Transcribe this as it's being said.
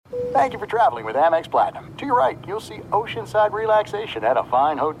Thank you for traveling with Amex Platinum. To your right, you'll see oceanside relaxation at a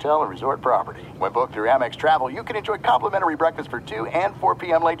fine hotel and resort property. When booked through Amex Travel, you can enjoy complimentary breakfast for 2 and 4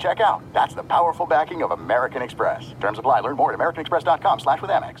 p.m. late checkout. That's the powerful backing of American Express. Terms apply. Learn more at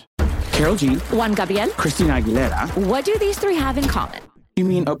americanexpress.com/withAmex. Karol G. Juan Gabriel. Christina Aguilera. What do these three have in common? You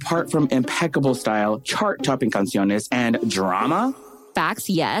mean apart from impeccable style, chart-topping canciones, and drama? Facts,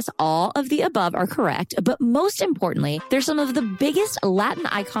 yes, all of the above are correct, but most importantly, they're some of the biggest Latin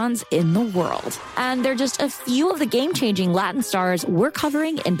icons in the world. And they're just a few of the game-changing Latin stars we're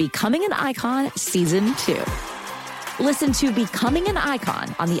covering in Becoming an Icon Season 2. Listen to Becoming an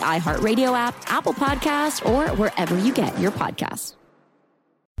Icon on the iHeartRadio app, Apple Podcasts, or wherever you get your podcasts.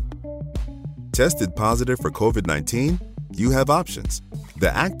 Tested positive for COVID-19? You have options.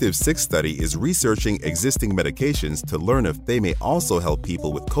 The Active 6 study is researching existing medications to learn if they may also help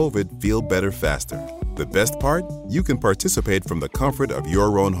people with COVID feel better faster. The best part? You can participate from the comfort of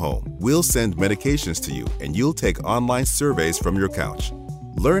your own home. We'll send medications to you, and you'll take online surveys from your couch.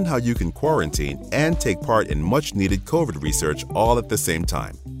 Learn how you can quarantine and take part in much-needed COVID research all at the same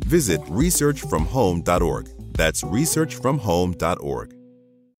time. Visit researchfromhome.org. That's researchfromhome.org.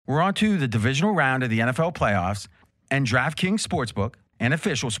 We're on to the divisional round of the NFL playoffs, and DraftKings Sportsbook, an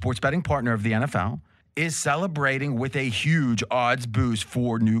official sports betting partner of the NFL, is celebrating with a huge odds boost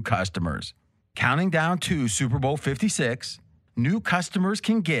for new customers. Counting down to Super Bowl 56, new customers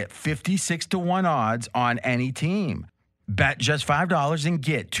can get 56-1 odds on any team. Bet just $5 and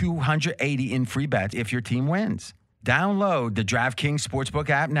get $280 in free bets if your team wins. Download the DraftKings Sportsbook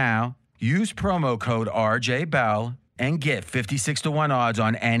app now, use promo code RJBell, and get 56-1 odds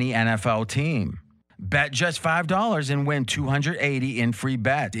on any NFL team. Bet just $5 and win $280 in free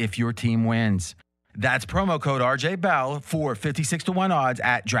bets if your team wins. That's promo code RJBell for 56-1 odds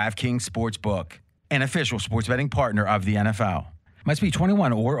at DraftKings Sportsbook, an official sports betting partner of the NFL. Must be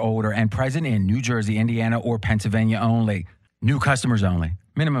 21 or older and present in New Jersey, Indiana, or Pennsylvania only. New customers only.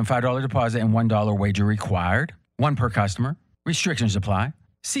 Minimum $5 deposit and $1 wager required. One per customer. Restrictions apply.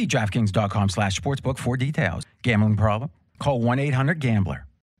 See DraftKings.com/sportsbook for details. Gambling problem? Call 1-800-GAMBLER.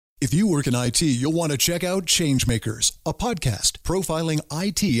 If you work in IT, you'll want to check out Changemakers, a podcast profiling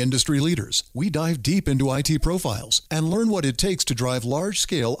IT industry leaders. We dive deep into IT profiles and learn what it takes to drive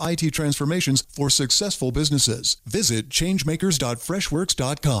large-scale IT transformations for successful businesses. Visit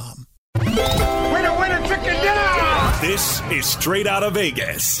changemakers.freshworks.com. Winner, winner, chicken dinner! This is Straight Outta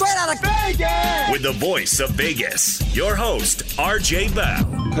Vegas. Straight out of Vegas! With the voice of Vegas, your host, RJ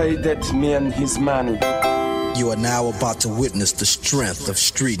Bell. Pay that man his money. You are now about to witness the strength of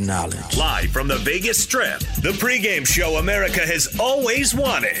street knowledge. Live from the Vegas Strip, the pregame show America has always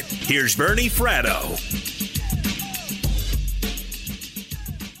wanted. Here's Bernie Fratto.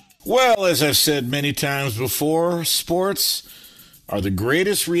 Well, as I've said many times before, sports are the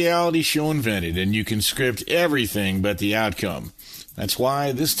greatest reality show invented, and you can script everything but the outcome. That's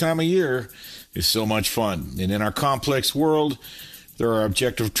why this time of year is so much fun. And in our complex world, there are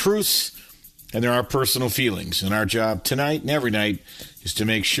objective truths and there are personal feelings. And our job tonight and every night is to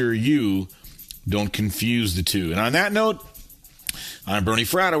make sure you don't confuse the two. And on that note, I'm Bernie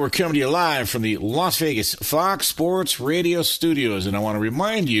Fratto. We're coming to you live from the Las Vegas Fox Sports Radio studios. And I want to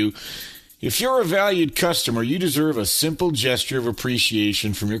remind you, if you're a valued customer, you deserve a simple gesture of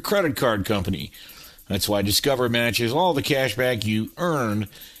appreciation from your credit card company. That's why Discover matches all the cash back you earn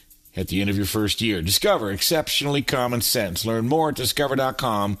at the end of your first year. Discover, exceptionally common sense. Learn more at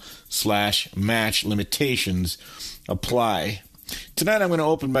discover.com/match. Limitations apply. Tonight I'm going to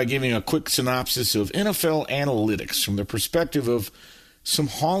open by giving a quick synopsis of NFL analytics from the perspective of some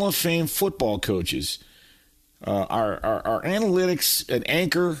Hall of Fame football coaches. Are analytics an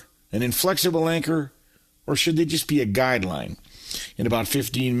anchor, an inflexible anchor, or should they just be a guideline? In about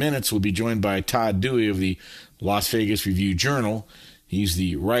 15 minutes, we'll be joined by Todd Dewey of the Las Vegas Review-Journal. He's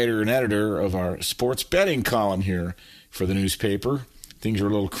the writer and editor of our sports betting column here for the newspaper. Things are a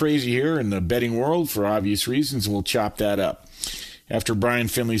little crazy here in the betting world for obvious reasons, and we'll chop that up. After Brian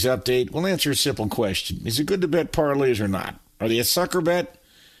Finley's update, we'll answer a simple question. Is it good to bet parlays or not? Are they a sucker bet?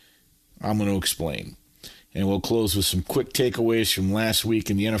 I'm going to explain. And we'll close with some quick takeaways from last week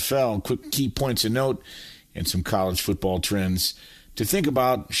in the NFL, quick key points of note, and some college football trends to think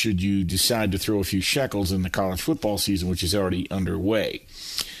about should you decide to throw a few shekels in the college football season, which is already underway.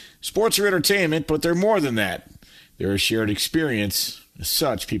 Sports are entertainment, but they're more than that. They're a shared experience. As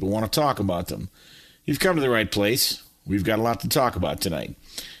such, people want to talk about them. You've come to the right place. We've got a lot to talk about tonight.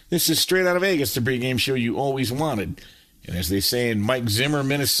 This is Straight Outta Vegas, the pregame show you always wanted. And as they say in Mike Zimmer,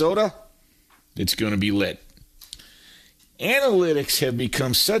 Minnesota, it's going to be lit. Analytics have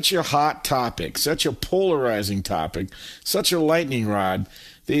become such a hot topic, such a polarizing topic, such a lightning rod,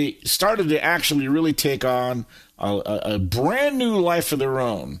 they started to actually really take on a brand new life of their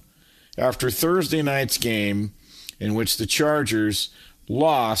own after Thursday night's game in which the Chargers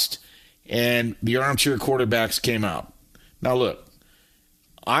lost and the armchair quarterbacks came out. Now, look,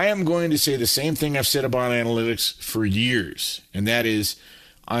 I am going to say the same thing I've said about analytics for years, and that is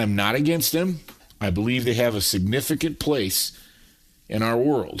I am not against them. I believe they have a significant place in our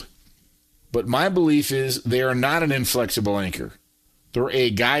world. But my belief is they are not an inflexible anchor. They're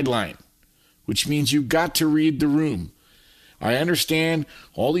a guideline, which means you've got to read the room. I understand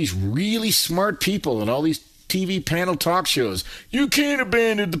all these really smart people and all these TV panel talk shows. You can't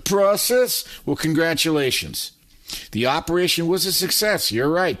abandon the process. Well, congratulations. The operation was a success. You're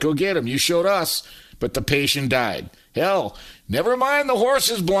right. Go get him. You showed us. But the patient died. Hell, never mind the horse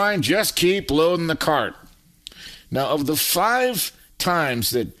is blind. Just keep loading the cart. Now, of the 5 times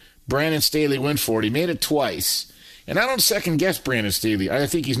that Brandon Staley went for it, he made it twice. And I don't second-guess Brandon Staley. I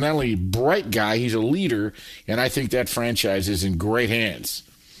think he's not only a bright guy, he's a leader, and I think that franchise is in great hands.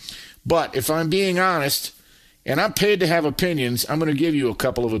 But if I'm being honest, and I'm paid to have opinions, I'm going to give you a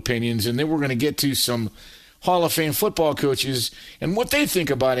couple of opinions, and then we're going to get to some Hall of Fame football coaches and what they think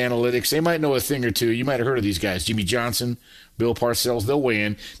about analytics. They might know a thing or two. You might have heard of these guys. Jimmy Johnson, Bill Parcells, they'll weigh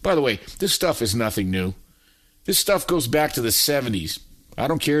in. By the way, this stuff is nothing new. This stuff goes back to the 70s. I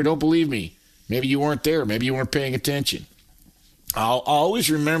don't care. Don't believe me. Maybe you weren't there. Maybe you weren't paying attention. I'll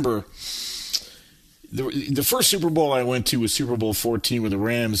always remember the first Super Bowl I went to was Super Bowl 14 where the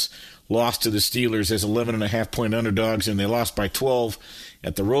Rams lost to the Steelers as 11.5-point underdogs, and they lost by 12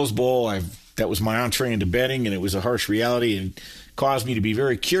 at the Rose Bowl. That was my entree into betting, and it was a harsh reality and caused me to be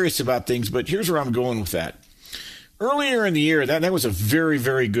very curious about things. But here's where I'm going with that. Earlier in the year, that was a very,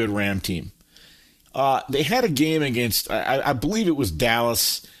 very good Ram team. They had a game against, I believe it was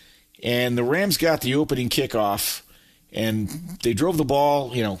Dallas, and the Rams got the opening kickoff, and they drove the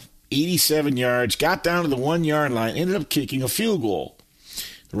ball, 87 yards, got down to the 1-yard line, ended up kicking a field goal.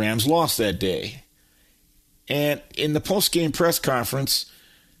 The Rams lost that day. And in the post-game press conference,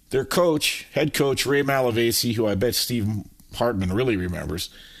 their coach, head coach, Ray Malavasi, who I bet Steve Hartman really remembers,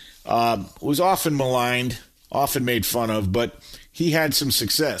 was often maligned, often made fun of, but he had some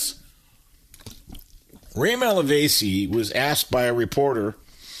success. Ray Malavasi was asked by a reporter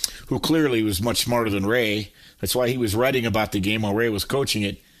who clearly was much smarter than Ray. That's why he was writing about the game while Ray was coaching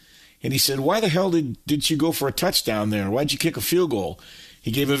it. And he said, why the hell did you go for a touchdown there? Why'd you kick a field goal?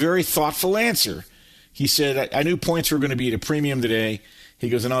 He gave a very thoughtful answer. He said, I knew points were going to be at a premium today. He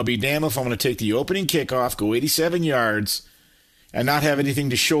goes, and I'll be damned if I'm going to take the opening kickoff, go 87 yards, and not have anything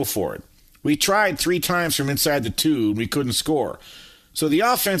to show for it. We tried 3 times from inside the 2, and we couldn't score. So the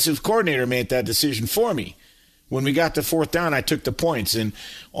offensive coordinator made that decision for me. When we got to 4th down, I took the points. And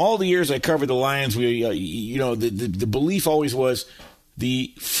all the years I covered the Lions, the belief always was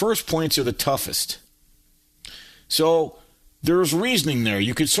the first points are the toughest. So there's reasoning there.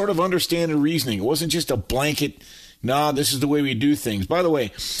 You could sort of understand the reasoning. It wasn't just a blanket, this is the way we do things. By the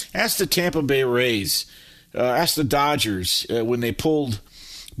way, ask the Tampa Bay Rays, ask the Dodgers when they pulled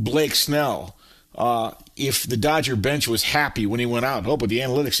Blake Snell, if the Dodger bench was happy when he went out. But the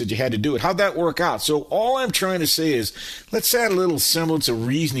analytics said you had to do it. How'd that work out? So all I'm trying to say is let's add a little semblance of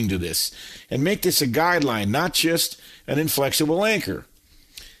reasoning to this and make this a guideline, not just an inflexible anchor.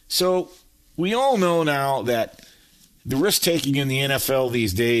 So we all know now that the risk-taking in the NFL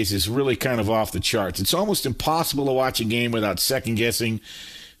these days is really kind of off the charts. It's almost impossible to watch a game without second-guessing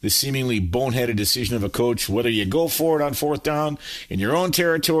the seemingly boneheaded decision of a coach, whether you go for it on 4th down in your own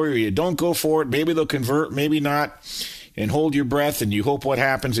territory or you don't go for it. Maybe they'll convert, maybe not, and hold your breath, and you hope what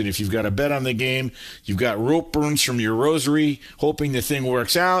happens. And if you've got a bet on the game, you've got rope burns from your rosary, hoping the thing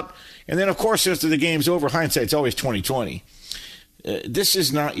works out. And then, of course, after the game's over, hindsight's always 20/20. This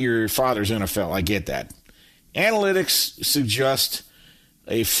is not your father's NFL. I get that. Analytics suggest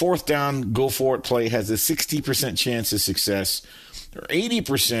a 4th down, go-for-it play has a 60% chance of success, or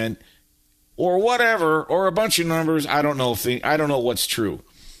 80%, or whatever, or a bunch of numbers. I don't know what's true.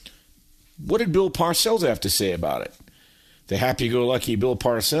 What did Bill Parcells have to say about it? The happy-go-lucky Bill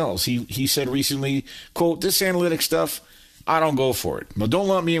Parcells. He said recently, quote, this analytic stuff, I don't go for it. Now, don't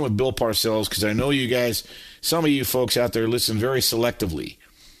lump me in with Bill Parcells, because I know you guys, some of you folks out there listen very selectively.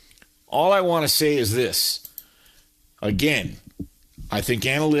 All I want to say is this. Again, I think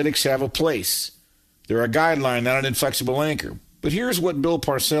analytics have a place. They're a guideline, not an inflexible anchor. But here's what Bill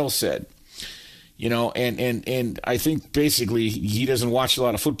Parcells said. And I think basically he doesn't watch a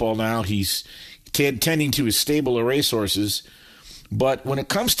lot of football now. He's tending to his stable of racehorses. But when it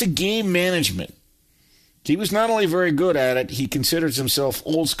comes to game management, he was not only very good at it, he considers himself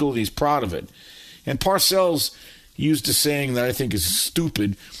old school and he's proud of it. And Parcells, used a saying that I think is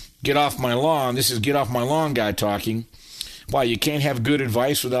stupid. Get off my lawn. This is get off my lawn guy talking. Why, you can't have good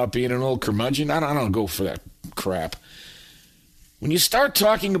advice without being an old curmudgeon? I don't go for that crap. When you start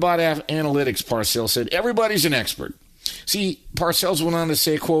talking about analytics, Parcells said, everybody's an expert. See, Parcells went on to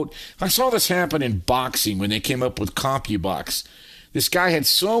say, quote, I saw this happen in boxing when they came up with CompuBox. This guy had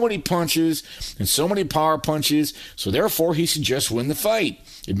so many punches and so many power punches, so therefore he should just win the fight.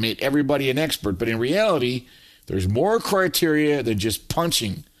 It made everybody an expert, but in reality, there's more criteria than just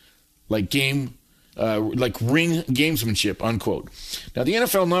punching, like ring gamesmanship, unquote. Now, the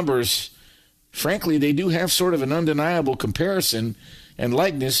NFL numbers, frankly, they do have sort of an undeniable comparison and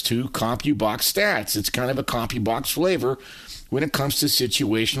likeness to CompuBox stats. It's kind of a CompuBox flavor when it comes to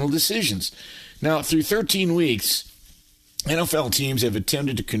situational decisions. Now, through 13 weeks, NFL teams have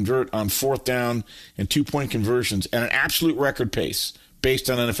attempted to convert on fourth down and two-point conversions at an absolute record pace based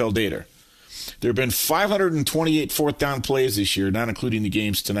on NFL data. There have been 528 fourth down plays this year, not including the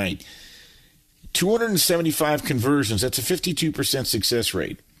games tonight. 275 conversions, that's a 52% success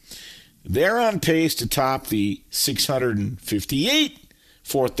rate. They're on pace to top the 658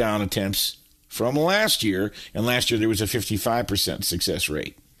 fourth down attempts from last year, and last year there was a 55% success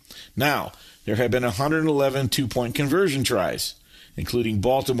rate. Now, there have been 111 two-point conversion tries, including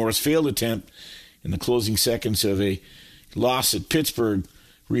Baltimore's failed attempt in the closing seconds of a loss at Pittsburgh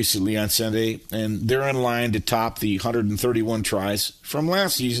recently on Sunday, and they're in line to top the 131 tries from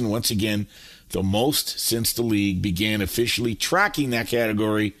last season, once again, the most since the league began officially tracking that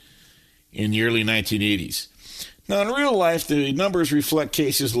category in the early 1980s. Now, in real life, the numbers reflect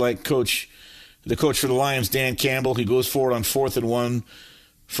cases like the coach for the Lions, Dan Campbell. He goes forward on 4th and 1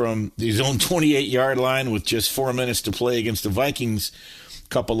 from his own 28-yard line with just 4 minutes to play against the Vikings a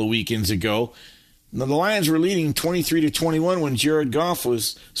couple of weekends ago. Now, the Lions were leading 23-21 when Jared Goff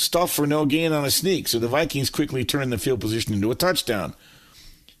was stuffed for no gain on a sneak, so the Vikings quickly turned the field position into a touchdown.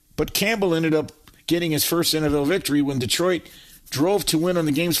 But Campbell ended up getting his first NFL victory when Detroit drove to win on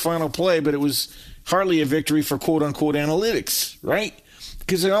the game's final play, but it was hardly a victory for quote-unquote analytics, right?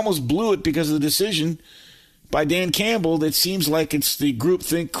 Because they almost blew it because of the decision by Dan Campbell that seems like it's the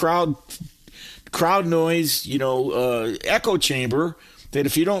groupthink crowd noise, echo chamber, that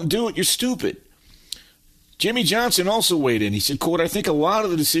if you don't do it, you're stupid. Jimmy Johnson also weighed in. He said, quote, I think a lot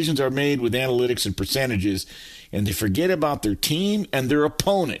of the decisions are made with analytics and percentages, and they forget about their team and their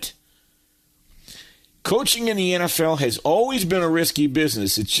opponent. Coaching in the NFL has always been a risky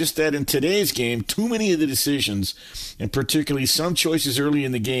business. It's just that in today's game, too many of the decisions, and particularly some choices early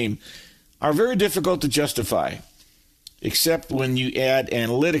in the game, are very difficult to justify, except when you add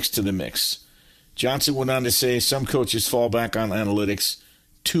analytics to the mix. Johnson went on to say some coaches fall back on analytics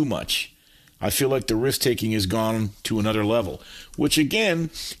too much. I feel like the risk-taking has gone to another level, which, again,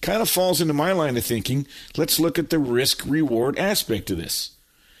 kind of falls into my line of thinking. Let's look at the risk-reward aspect of this.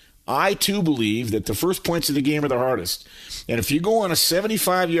 I, too, believe that the first points of the game are the hardest. And if you go on a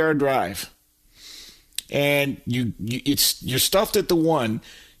 75-yard drive and you're stuffed at the one,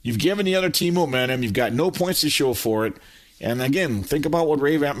 you've given the other team momentum, you've got no points to show for it. And, again, think about what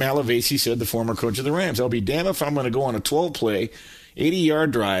Ray Malavasi said, the former coach of the Rams. I'll be damned if I'm going to go on a 12-play,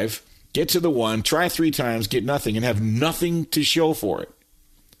 80-yard drive, get to the one, try 3 times, get nothing, and have nothing to show for it.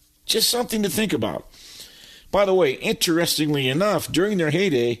 Just something to think about. By the way, interestingly enough, during their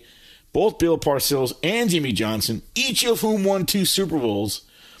heyday, both Bill Parcells and Jimmy Johnson, each of whom won 2 Super Bowls,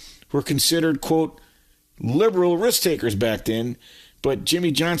 were considered, quote, liberal risk-takers back then. But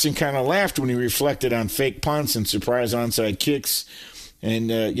Jimmy Johnson kind of laughed when he reflected on fake punts and surprise onside kicks. And,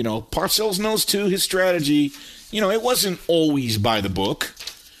 Parcells knows, too, his strategy, it wasn't always by the book.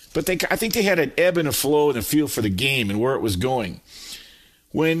 But I think they had an ebb and a flow and a feel for the game and where it was going.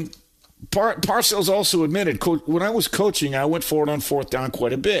 When Parcells also admitted, when I was coaching, I went forward on 4th down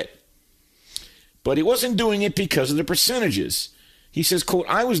quite a bit. But he wasn't doing it because of the percentages. He says, quote,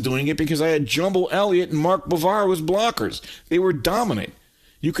 I was doing it because I had Jumbo Elliott and Mark Bavaro as blockers. They were dominant.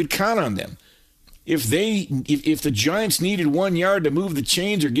 You could count on them. If the Giants needed 1 yard to move the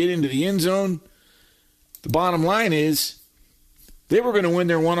chains or get into the end zone, the bottom line is they were going to win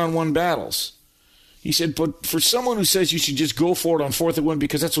their one-on-one battles. He said, but for someone who says you should just go for it on 4th and 1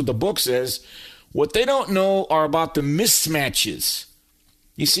 because that's what the book says, what they don't know are about the mismatches.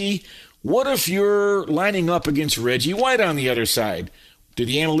 You see, what if you're lining up against Reggie White on the other side? Do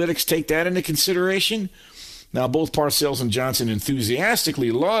the analytics take that into consideration? Now, both Parcells and Johnson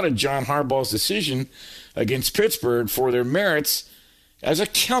enthusiastically lauded John Harbaugh's decision against Pittsburgh for their merits as a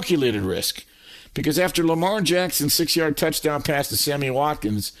calculated risk. Because after Lamar Jackson's 6-yard touchdown pass to Sammy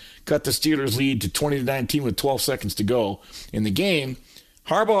Watkins cut the Steelers' lead to 20-19 with 12 seconds to go in the game,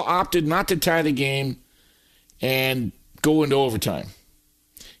 Harbaugh opted not to tie the game and go into overtime.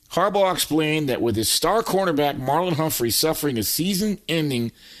 Harbaugh explained that with his star cornerback Marlon Humphrey suffering a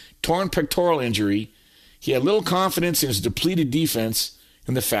season-ending torn pectoral injury, he had little confidence in his depleted defense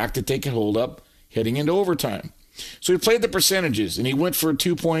and the fact that they could hold up heading into overtime. So he played the percentages, and he went for a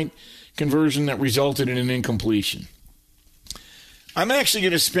 2-point conversion that resulted in an incompletion. I'm actually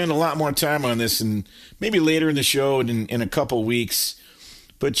going to spend a lot more time on this, and maybe later in the show in a couple weeks,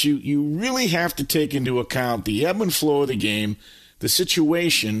 but you really have to take into account the ebb and flow of the game, the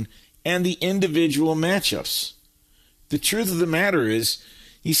situation, and the individual matchups. The truth of the matter is,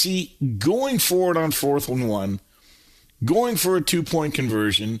 you see, going forward on 4th and 1, going for a 2-point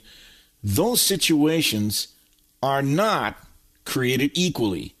conversion, those situations are not created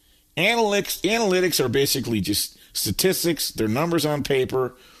equally. Analytics are basically just statistics. They're numbers on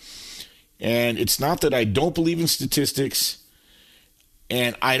paper. And it's not that I don't believe in statistics.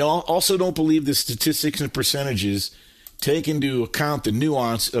 And I also don't believe the statistics and percentages take into account the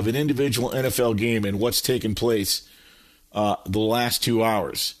nuance of an individual NFL game and what's taken place the last 2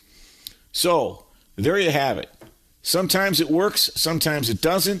 hours. So, there you have it. Sometimes it works, sometimes it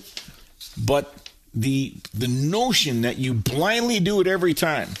doesn't, but the notion that you blindly do it every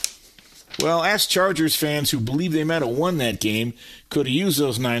time, well, ask Chargers fans who believe they might have won that game, could have used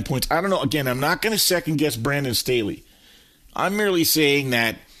those 9 points. I don't know. Again, I'm not going to second-guess Brandon Staley. I'm merely saying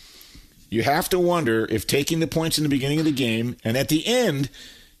that you have to wonder if taking the points in the beginning of the game and at the end,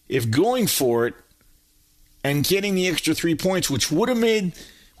 if going for it and getting the extra 3 points, which would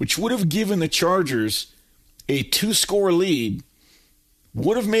have given the Chargers a 2-score lead,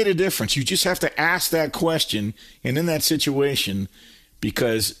 would have made a difference. You just have to ask that question, and in that situation,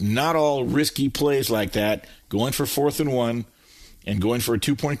 because not all risky plays like that, going for 4th and 1 and going for a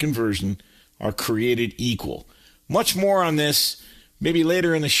 2-point conversion, are created equal. Much more on this, maybe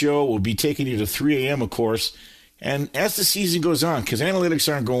later in the show. We'll be taking you to 3 a.m., of course, and as the season goes on, because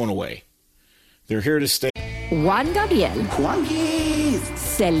analytics aren't going away. They're here to stay. Juan Gabriel. Juanquis.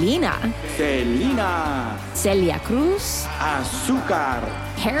 Selena. Selena. Celia Cruz. Azúcar.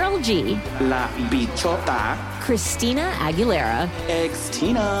 Harold G. La Bichota. Christina Aguilera.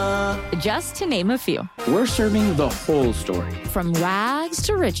 Ex-Tina. Just to name a few. We're serving the whole story. From rags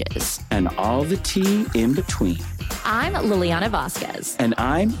to riches. And all the tea in between. I'm Liliana Vasquez. And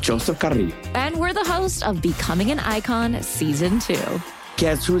I'm Joseph Carrillo. And we're the host of Becoming an Icon Season 2.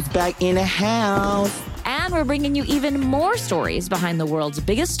 Guess who's back in the house? And we're bringing you even more stories behind the world's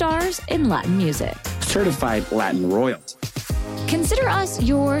biggest stars in Latin music. Certified Latin royalty. Consider us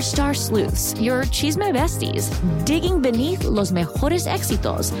your star sleuths, your chisme besties, digging beneath los mejores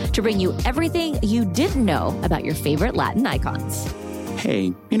éxitos to bring you everything you didn't know about your favorite Latin icons.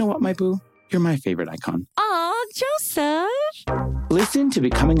 Hey, you know what, my boo? You're my favorite icon. Aw, Joseph. Listen to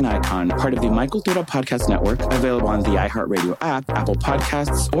Becoming an Icon, part of the Michael Dura Podcast Network, available on the iHeartRadio app, Apple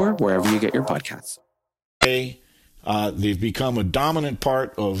Podcasts, or wherever you get your podcasts. They've become a dominant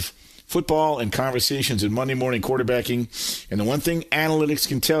part of football and conversations in Monday morning quarterbacking. And the one thing analytics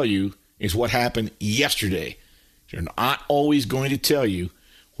can tell you is what happened yesterday. They're not always going to tell you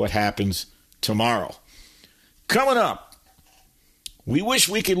what happens tomorrow. Coming up, we wish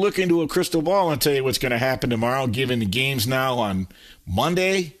we could look into a crystal ball and tell you what's going to happen tomorrow, given the games now on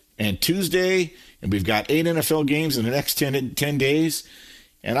Monday and Tuesday, and we've got 8 NFL games in the next 10 days,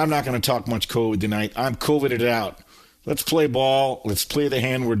 and I'm not going to talk much COVID tonight. I'm COVIDed out. Let's play ball, let's play the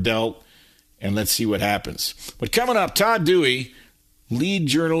hand we're dealt, and let's see what happens. But coming up, Todd Dewey, lead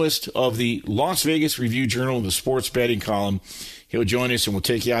journalist of the Las Vegas Review-Journal, the sports betting column, he'll join us, and we'll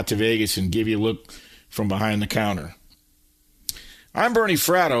take you out to Vegas and give you a look from behind the counter. I'm Bernie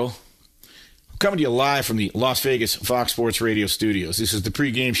Fratto. I'm coming to you live from the Las Vegas Fox Sports Radio studios. This is the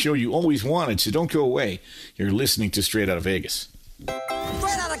pregame show you always wanted, so don't go away. You're listening to Straight Outta Vegas. Straight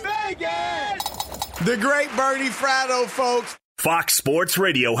Outta Vegas! The great Bernie Fratto, folks. Fox Sports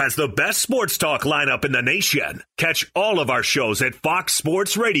Radio has the best sports talk lineup in the nation. Catch all of our shows at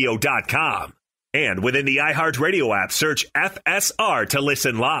foxsportsradio.com. And within the iHeartRadio app, search FSR to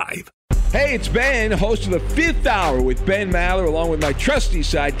listen live. Hey, it's Ben, host of the Fifth Hour with Ben Maller, along with my trusty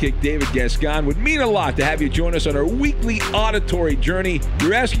sidekick, David Gascon. Would mean a lot to have you join us on our weekly auditory journey.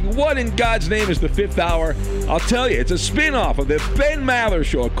 You're asking, what in God's name is the Fifth Hour? I'll tell you, it's a spin-off of the Ben Maller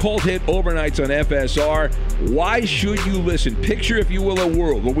Show, a cult hit overnights on FSR. Why should you listen? Picture, if you will, a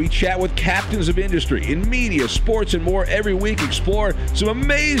world where we chat with captains of industry in media, sports, and more every week. Explore some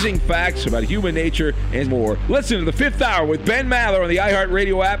amazing facts about human nature and more. Listen to the Fifth Hour with Ben Maller on the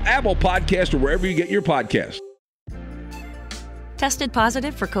iHeartRadio app, Apple Podcast, or wherever you get your podcast. Tested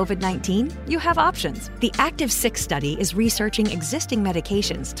positive for COVID-19? You have options. The Active 6 study is researching existing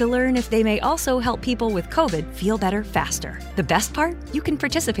medications to learn if they may also help people with COVID feel better faster. The best part? You can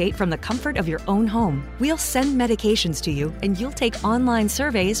participate from the comfort of your own home. We'll send medications to you, and you'll take online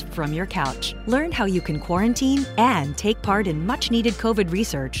surveys from your couch. Learn how you can quarantine and take part in much-needed COVID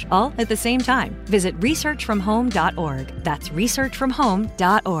research, all at the same time. Visit researchfromhome.org. That's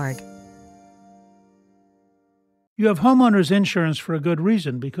researchfromhome.org. You have homeowners insurance for a good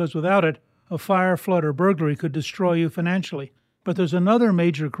reason, because without it, a fire, flood, or burglary could destroy you financially. But there's another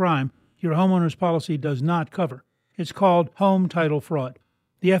major crime your homeowner's policy does not cover. It's called home title fraud.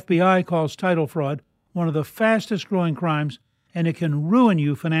 The FBI calls title fraud one of the fastest growing crimes, and it can ruin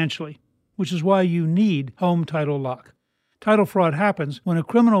you financially, which is why you need Home Title Lock. Title fraud happens when a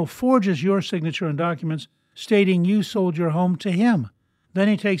criminal forges your signature on documents stating you sold your home to him. Then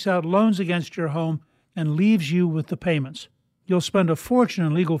he takes out loans against your home and leaves you with the payments. You'll spend a fortune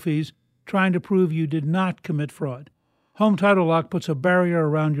in legal fees trying to prove you did not commit fraud. Home Title Lock puts a barrier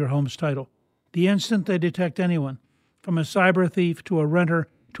around your home's title. The instant they detect anyone, from a cyber thief to a renter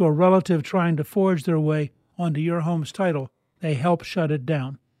to a relative trying to forge their way onto your home's title, they help shut it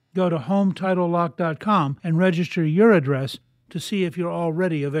down. Go to HomeTitleLock.com and register your address to see if you're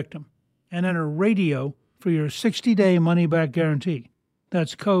already a victim. And enter RADIO for your 60-day money-back guarantee.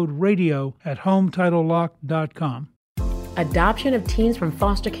 That's code RADIO at HomeTitleLock.com. Adoption of teens from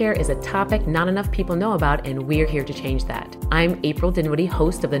foster care is a topic not enough people know about, and we're here to change that. I'm April Dinwiddie,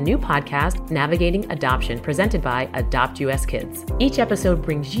 host of the new podcast, Navigating Adoption, presented by Adopt US Kids. Each episode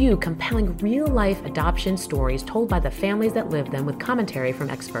brings you compelling real-life adoption stories told by the families that live them with commentary from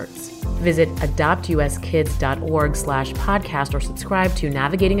experts. Visit adoptuskids.org/podcast or subscribe to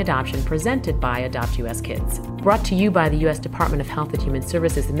Navigating Adoption, presented by Adopt US Kids. Brought to you by the U.S. Department of Health and Human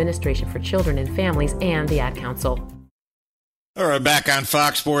Services Administration for Children and Families and the Ad Council. All right, back on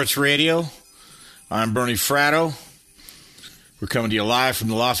Fox Sports Radio. I'm Bernie Fratto. We're coming to you live from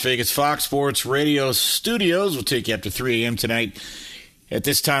the Las Vegas Fox Sports Radio studios. We'll take you up to 3 a.m. tonight. At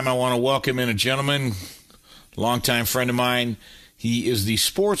this time, I want to welcome in a gentleman, longtime friend of mine. He is the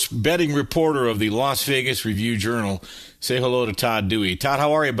sports betting reporter of the Las Vegas Review-Journal. Say hello to Todd Dewey. Todd,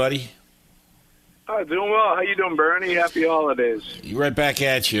 how are you, buddy? Doing well. How you doing, Bernie? Happy holidays. Right back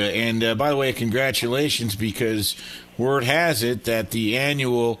at you. And by the way, congratulations, because word has it that the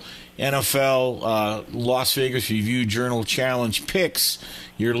annual NFL Las Vegas Review-Journal Challenge picks,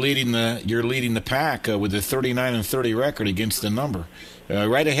 you're leading the pack with a 39-30 record against the number,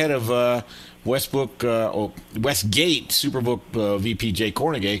 right ahead of Westgate Superbook VP Jay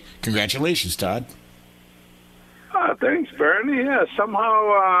Kornegay. Congratulations, Todd. Thanks, Bernie. Yeah,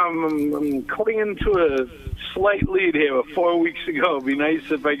 somehow I'm clinging to a slight lead here with 4 weeks ago. It'd be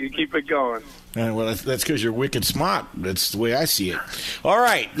nice if I could keep it going. Well, that's because you're wicked smart. That's the way I see it. All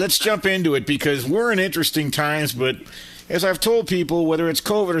right, let's jump into it, because we're in interesting times, but as I've told people, whether it's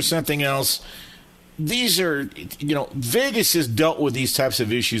COVID or something else, these are, Vegas has dealt with these types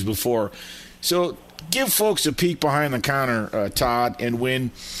of issues before. So give folks a peek behind the counter, Todd, and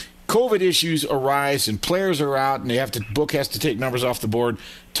when COVID issues arise and players are out and the book has to take numbers off the board,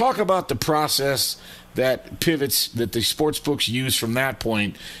 talk about the process that pivots that the sports books use from that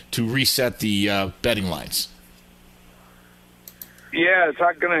point to reset the betting lines. Yeah,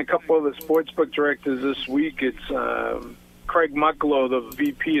 talking to a couple of the sports book directors this week, it's Craig Mucklow, the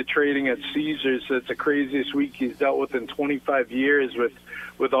VP of trading at Caesars. It's the craziest week he's dealt with in 25 years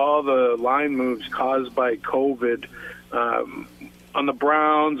with all the line moves caused by COVID. On the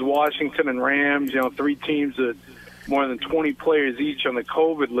Browns, Washington, and Rams, three teams with more than 20 players each on the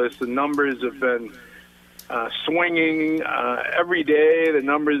COVID list. The numbers have been swinging every day. The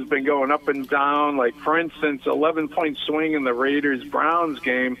numbers have been going up and down. Like, for instance, 11-point swing in the Raiders-Browns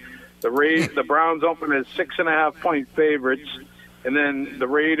game. The Browns opened as 6.5-point favorites, and then the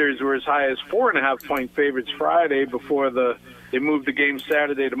Raiders were as high as 4.5-point favorites Friday before they moved the game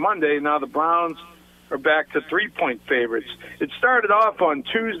Saturday to Monday. Now the Browns are back to 3-point favorites. It started off on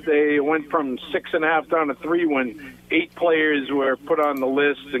Tuesday. It went from 6.5 down to 3 when 8 players were put on the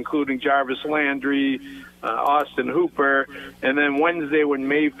list, including Jarvis Landry, Austin Hooper. And then Wednesday, when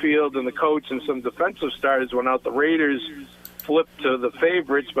Mayfield and the coach and some defensive starters went out, the Raiders flipped to the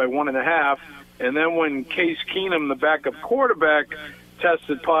favorites by 1.5. And then when Case Keenum, the backup quarterback,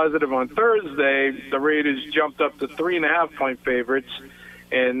 tested positive on Thursday, the Raiders jumped up to 3.5-point favorites.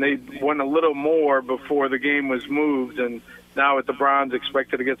 And they went a little more before the game was moved. And now with the Browns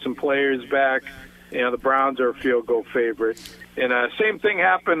expected to get some players back, the Browns are a field goal favorite. And same thing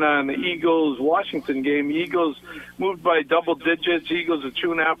happened on the Eagles-Washington game. The Eagles moved by double digits. Eagles are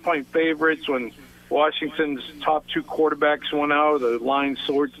 2.5-point favorites when Washington's top 2 quarterbacks went out. The line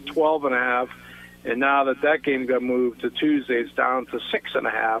soared to 12.5. And now that game got moved to Tuesday, it's down to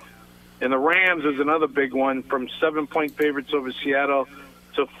 6.5. And the Rams is another big one, from 7-point favorites over Seattle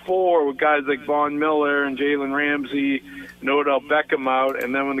to 4 with guys like Von Miller and Jalen Ramsey and Odell Beckham out.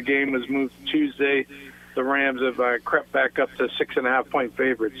 And then when the game was moved to Tuesday, the Rams have crept back up to 6.5-point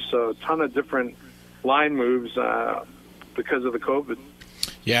favorites. So a ton of different line moves because of the COVID.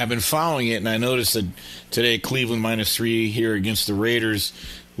 Yeah, I've been following it, and I noticed that today Cleveland -3 here against the Raiders,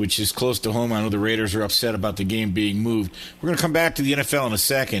 which is close to home. I know the Raiders are upset about the game being moved. We're going to come back to the NFL in a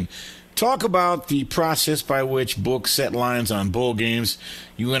second. Talk about the process by which books set lines on bowl games.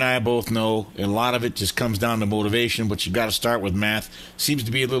 You and I both know a lot of it just comes down to motivation, but you got to start with math. Seems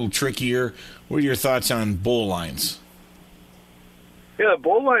to be a little trickier. What are your thoughts on bowl lines? Yeah, the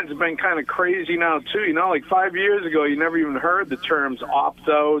bowl lines have been kind of crazy now, too. You know, like 5 years ago, you never even heard the terms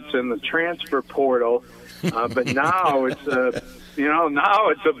opt-outs and the transfer portal. But now it's now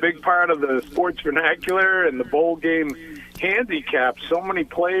it's a big part of the sports vernacular and the bowl game handicap. So many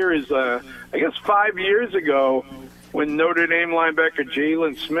players, I guess 5 years ago, when Notre Dame linebacker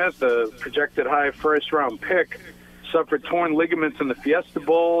Jalen Smith, a projected high first-round pick, suffered torn ligaments in the Fiesta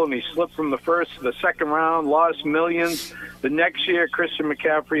Bowl, and he slipped from the first to the second round, lost millions. The next year, Christian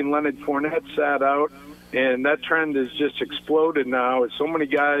McCaffrey and Leonard Fournette sat out, and that trend has just exploded now with so many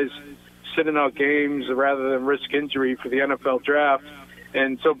guys sitting out games rather than risk injury for the NFL draft.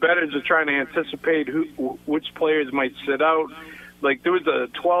 And so bettors are trying to anticipate which players might sit out. Like there was a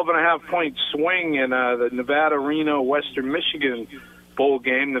 12.5-point swing in the Nevada-Reno Western Michigan bowl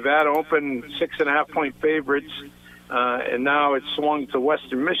game. Nevada opened 6.5-point favorites, and now it's swung to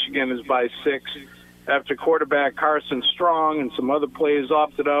Western Michigan as by 6 after quarterback Carson Strong and some other players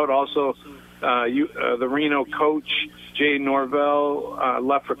opted out. Also, the Reno coach, Jay Norvell,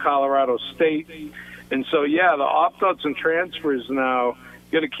 left for Colorado State. And so, yeah, the opt-outs and transfers now,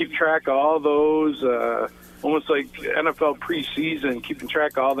 you got to keep track of all those, almost like NFL preseason, keeping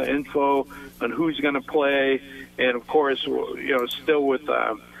track of all the info on who's going to play. And, of course, still with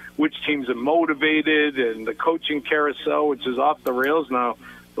which teams are motivated and the coaching carousel, which is off the rails now,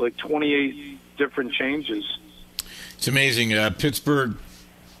 like 28 different changes. It's amazing. Pittsburgh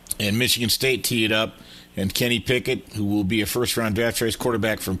and Michigan State tee it up, and Kenny Pickett, who will be a first-round draft choice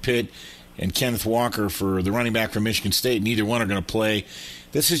quarterback from Pitt, and Kenneth Walker for the running back from Michigan State. Neither one are going to play.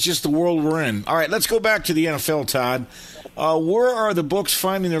 This is just the world we're in. All right, let's go back to the NFL, Todd. Where are the books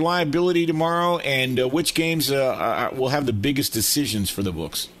finding their liability tomorrow, and which games will have the biggest decisions for the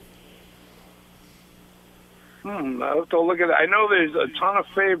books? I'll have to look at it. I know there's a ton of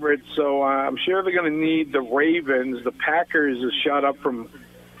favorites, so I'm sure they're going to need the Ravens. The Packers have shot up from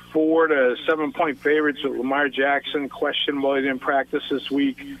 4 to 7-point favorites with Lamar Jackson questionable. He didn't practice this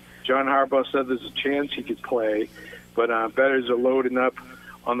week. John Harbaugh said there's a chance he could play, but bettors are loading up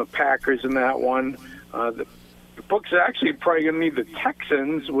on the Packers in that one. The books are actually probably going to need the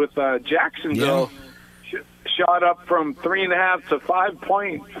Texans with Jacksonville. Yeah. Shot up from 3.5 to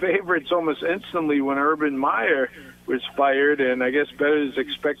 5-point favorites almost instantly when Urban Meyer was fired, and I guess bettors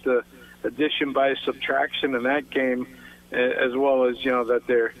expect a addition by subtraction in that game, as well as that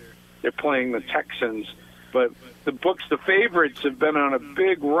they're playing the Texans. But the books, the favorites, have been on a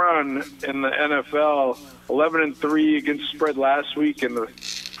big run in the NFL. 11-3 against spread last week, and the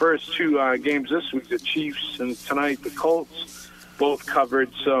first 2 games this week, the Chiefs and tonight the Colts, both covered.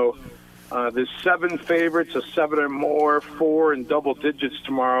 So there's 7 favorites, a 7 or more, 4 in double digits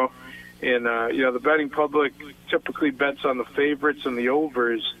tomorrow. And, the betting public typically bets on the favorites and the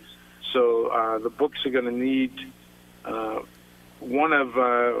overs. So the books are going to need one of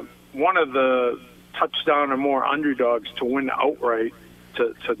the touchdown or more underdogs to win outright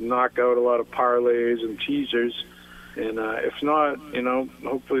to knock out a lot of parlays and teasers. And if not,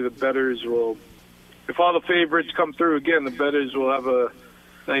 hopefully the bettors will, if all the favorites come through again, the bettors will have a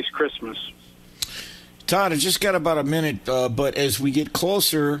nice Christmas. Todd, I just got about a minute, but as we get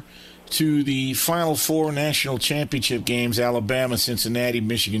closer to the Final 4 national championship games, Alabama, Cincinnati,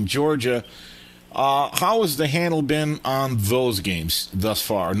 Michigan, Georgia, how has the handle been on those games thus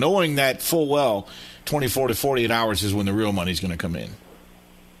far, knowing that full well 24 to 48 hours is when the real money's going to come in?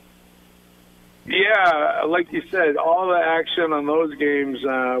 Yeah, like you said, all the action on those games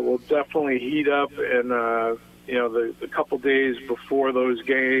will definitely heat up in the couple days before those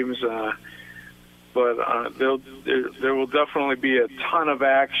games. But there will definitely be a ton of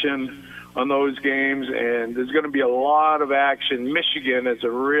action on those games, and there's going to be a lot of action. Michigan is a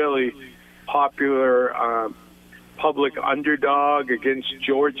really popular public underdog against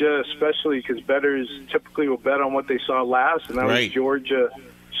Georgia, especially because bettors typically will bet on what they saw last, and that was Georgia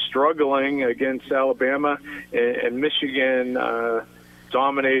struggling against Alabama, and Michigan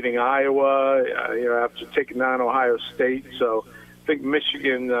dominating Iowa, after taking down Ohio State. So I think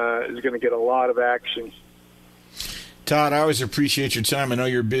Michigan is going to get a lot of action. Todd, I always appreciate your time. I know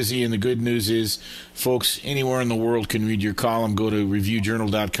you're busy, and the good news is folks anywhere in the world can read your column. Go to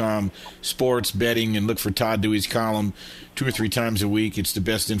reviewjournal.com, sports, betting, and look for Todd Dewey's column 2 or 3 times a week. It's the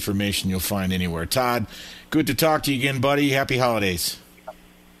best information you'll find anywhere. Todd, good to talk to you again, buddy. Happy holidays.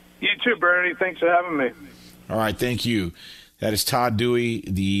 You too, Bernie. Thanks for having me. All right, thank you. That is Todd Dewey,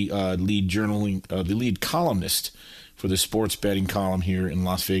 the lead columnist for the sports betting column here in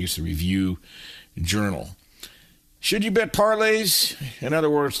Las Vegas, the Review Journal. Should you bet parlays? In other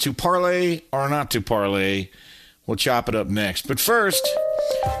words, to parlay or not to parlay? We'll chop it up next. But first,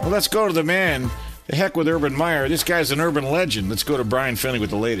 let's go to the man. The heck with Urban Meyer. This guy's an urban legend. Let's go to Brian Finley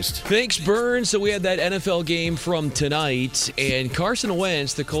with the latest. Thanks, Burns. So we had that NFL game from tonight, and Carson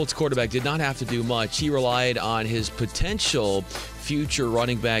Wentz, the Colts quarterback, did not have to do much. He relied on his potential future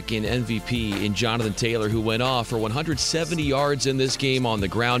running back in MVP in Jonathan Taylor, who went off for 170 yards in this game on the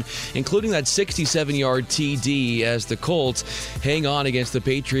ground, including that 67-yard TD as the Colts hang on against the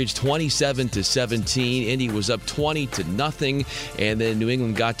Patriots 27-17. Indy was up 20-0, and then New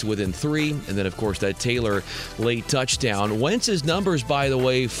England got to within 3, and then, of course, that Taylor late touchdown. Wentz's numbers, by the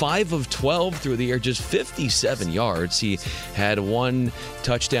way, 5 of 12 through the air, just 57 yards. He had 1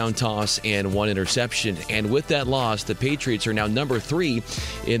 touchdown toss and 1 interception, and with that loss, the Patriots are now number 3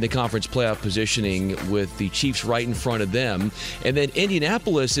 in the conference playoff positioning with the Chiefs right in front of them. And then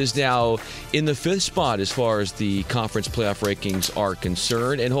Indianapolis is now in the 5th spot as far as the conference playoff rankings are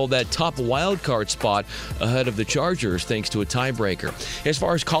concerned and hold that top wild card spot ahead of the Chargers thanks to a tiebreaker. As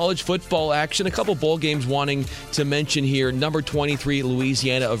far as college football action, a couple bowl games wanting to mention here. Number 23,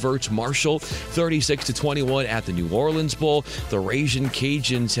 Louisiana averts Marshall 36-21 at the New Orleans Bowl. The Ragin'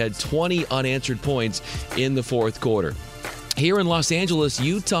 Cajuns had 20 unanswered points in the 4th quarter. Here in Los Angeles,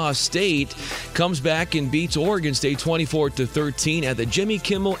 Utah State comes back and beats Oregon State 24-13 at the Jimmy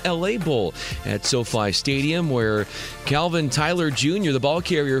Kimmel LA Bowl at SoFi Stadium, where Calvin Tyler Jr., the ball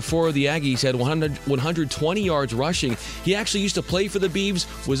carrier for the Aggies, had 120 yards rushing. He actually used to play for the Beavs,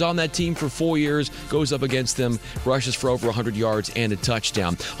 was on that team for 4 years, goes up against them, rushes for over 100 yards and a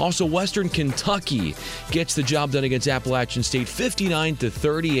touchdown. Also, Western Kentucky gets the job done against Appalachian State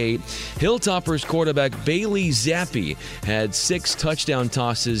 59-38. Hilltoppers quarterback Bailey Zappi had 6 touchdown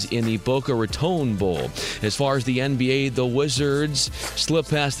tosses in the Boca Raton Bowl. As far as the NBA, the Wizards slip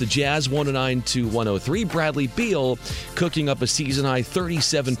past the Jazz 109-103. Bradley Beal cooking up a season-high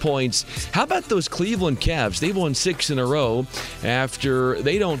 37 points. How about those Cleveland Cavs? They've won 6 in a row after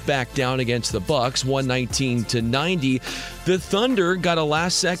they don't back down against the Bucks, 119-90. The Thunder got a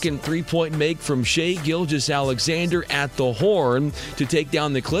last-second 3-point make from Shai Gilgeous-Alexander at the Horn to take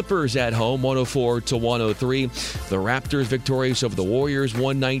down the Clippers at home, 104-103. The Raptors victorious over the Warriors,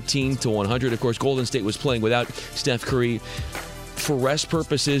 119-100. Of course, Golden State was playing without Steph Curry for rest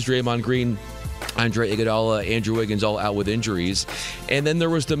purposes. Draymond Green, Andre Iguodala, Andrew Wiggins all out with injuries. And then there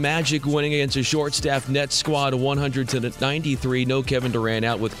was the Magic winning against a short-staffed Nets squad, 100-93. No Kevin Durant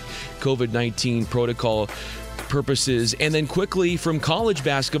out with COVID-19 protocol purposes. And then quickly from college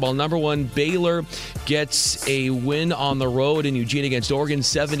basketball, number 1 Baylor gets a win on the road in Eugene against Oregon,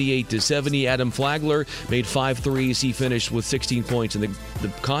 78-70. Adam Flagler made 5 threes. He finished with 16 points in the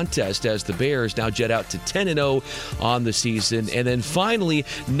contest as the Bears now jet out to 10-0 on the season. And then finally,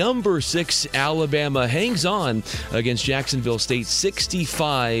 number 6 Alabama hangs on against Jacksonville State,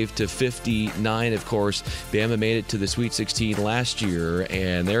 65-59. Of course, Bama made it to the Sweet 16 last year,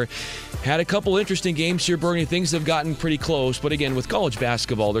 and they had a couple interesting games here, Bernie. Things have gotten pretty close, but again, with college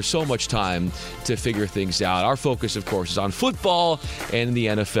basketball, there's so much time to figure things out. Our focus, of course, is on football and the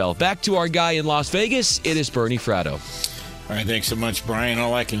NFL. Back to our guy in Las Vegas, it is Bernie Fratto. All right, thanks so much, Brian.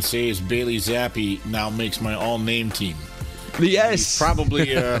 All I can say is Bailey Zappi now makes my all-name team. Yes. He's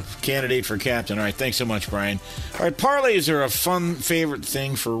probably a candidate for captain. All right, thanks so much, Brian. All right, parlays are a fun, favorite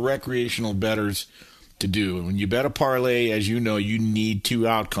thing for recreational bettors to do. When you bet a parlay, as you know, you need 2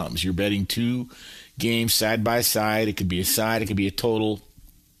 outcomes. You're betting 2 games side by side. It could be a side, it could be a total.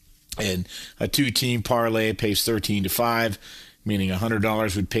 And a 2-team parlay pays 13-5, meaning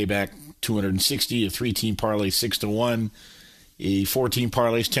 $100 would pay back $260. A 3-team parlay 6-1. A 4-team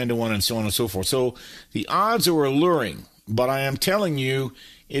parlay is 10-1, and so on and so forth. So the odds are alluring, but I am telling you,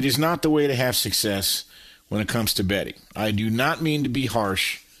 it is not the way to have success when it comes to betting. I do not mean to be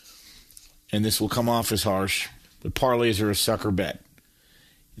harsh, and this will come off as harsh, but parlays are a sucker bet.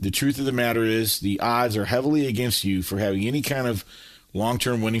 The truth of the matter is the odds are heavily against you for having any kind of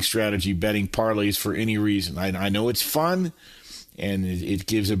long-term winning strategy betting parlays for any reason. I know it's fun. and it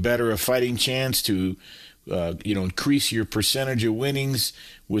gives a fighting chance to increase your percentage of winnings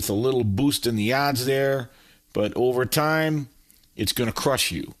with a little boost in the odds there. But over time, it's going to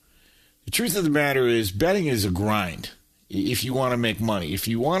crush you. The truth of the matter is, betting is a grind if you want to make money. If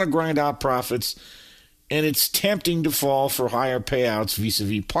you want to grind out profits, and it's tempting to fall for higher payouts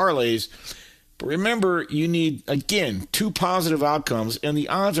vis-a-vis parlays. But remember, you need, again, 2 positive outcomes, and the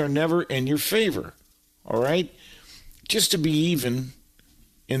odds are never in your favor. All right? Just to be even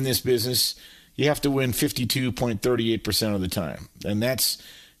in this business, you have to win 52.38% of the time. And that's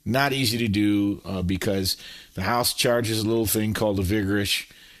not easy to do because the house charges a little thing called a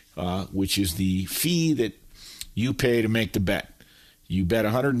vigorish, which is the fee that you pay to make the bet. You bet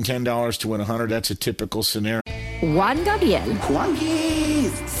 $110 to win $100. That's a typical scenario. Juan Gabriel. Juanquis.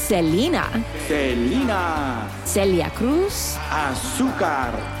 Selena. Selena. Celia Cruz.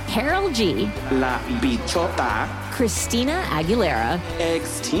 Azúcar. Harold G. La Bichota. Christina Aguilera.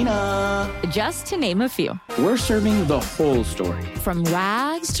 Ex-Tina. Just to name a few. We're serving the whole story. From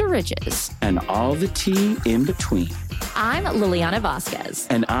rags to riches. And all the tea in between. I'm Liliana Vasquez.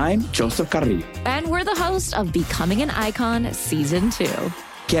 And I'm Joseph Carrillo. And we're the host of Becoming an Icon Season 2.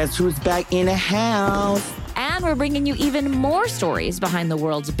 Guess who's back in the house? And we're bringing you even more stories behind the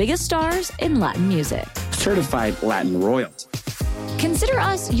world's biggest stars in Latin music. Certified Latin royalty. Consider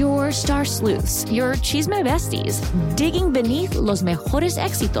us your star sleuths, your chisme besties, digging beneath los mejores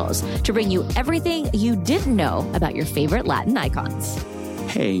éxitos to bring you everything you didn't know about your favorite Latin icons.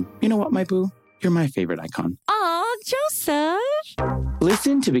 Hey, you know what, my boo? You're my favorite icon. Aw, Joseph.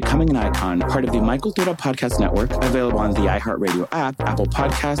 Listen to Becoming an Icon, part of the Michael Dura Podcast Network, available on the iHeartRadio app, Apple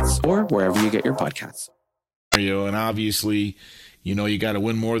Podcasts, or wherever you get your podcasts. And obviously, you got to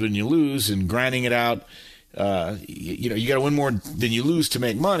win more than you lose, and grinding it out, you got to win more than you lose to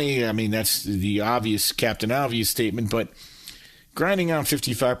make money. I mean, that's the obvious Captain Obvious statement, but grinding out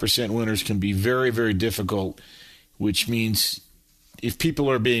 55% winners can be very, very difficult, which means if people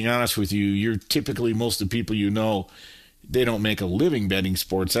are being honest with you, you're typically, most of the people they don't make a living betting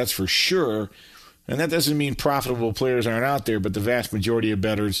sports, that's for sure. And that doesn't mean profitable players aren't out there, but the vast majority of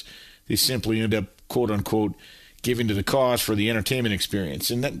bettors, they simply end up, quote unquote, giving to the cause for the entertainment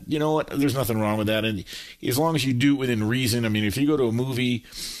experience. And that, you know what, there's nothing wrong with that. And as long as you do it within reason, I mean, if you go to a movie,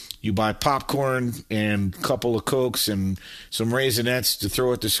 you buy popcorn and a couple of Cokes and some Raisinets to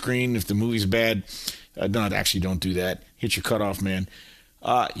throw at the screen if the movie's bad. No, actually don't do that. Hit your cutoff, man.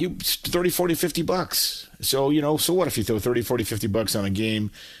 You 30, 40, $50. So, so what if you throw 30, 40, $50 on a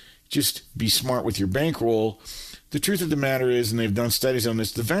game? Just be smart with your bankroll. The truth of the matter is, and they've done studies on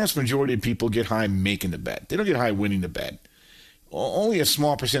this, the vast majority of people get high making the bet. They don't get high winning the bet. Only a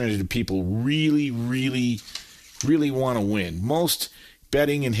small percentage of the people really, really, really want to win. Most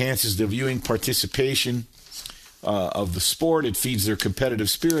betting enhances the viewing participation of the sport. It feeds their competitive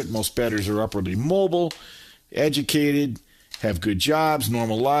spirit. Most bettors are upwardly mobile, educated, have good jobs,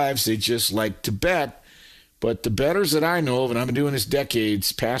 normal lives. They just like to bet. But the bettors that I know of, and I've been doing this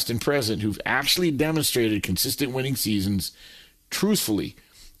decades, past and present, who've actually demonstrated consistent winning seasons, truthfully,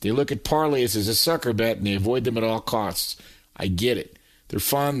 they look at parlays as a sucker bet and they avoid them at all costs. I get it. They're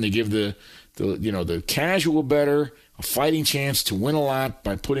fun. They give the casual bettor a fighting chance to win a lot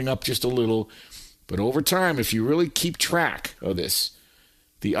by putting up just a little. But over time, if you really keep track of this,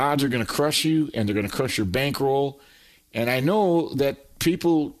 the odds are going to crush you, and they're going to crush your bankroll. And I know that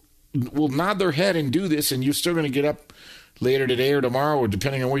people will nod their head and do this, and you're still going to get up later today or tomorrow, or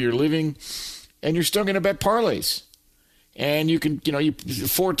depending on where you're living, and you're still going to bet parlays. And you can,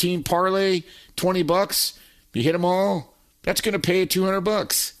 14 parlay, $20, you hit them all, that's going to pay you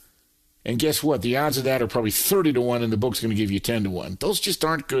 $200. And guess what? The odds of that are probably 30 to 1, and the book's going to give you 10 to 1. Those just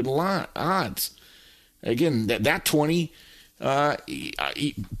aren't good odds. Again, that 20,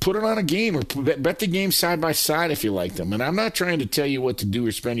 put it on a game, or bet the game side by side if you like them. And I'm not trying to tell you what to do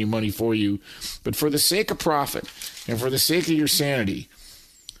or spend your money for you, but for the sake of profit and for the sake of your sanity,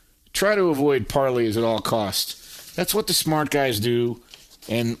 try to avoid parlays at all costs. That's what the smart guys do.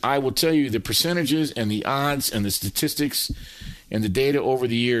 And I will tell you, the percentages and the odds and the statistics and the data over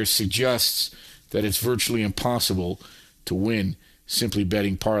the years suggests that it's virtually impossible to win simply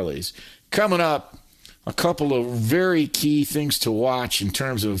betting parlays. Coming up, a couple of very key things to watch in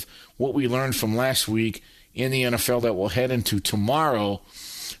terms of what we learned from last week in the NFL that we'll head into tomorrow.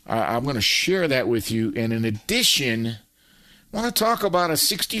 I'm going to share that with you. And in addition, I want to talk about a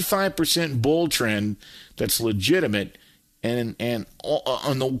 65% bull trend that's legitimate. And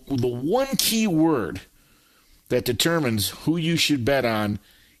on the one key word that determines who you should bet on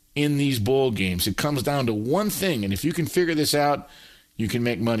in these bowl games. It comes down to one thing. And if you can figure this out, you can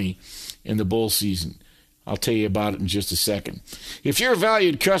make money in the bowl season. I'll tell you about it in just a second. If you're a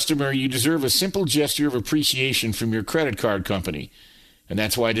valued customer, you deserve a simple gesture of appreciation from your credit card company. And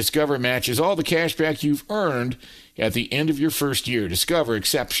that's why Discover matches all the cash back you've earned at the end of your first year. Discover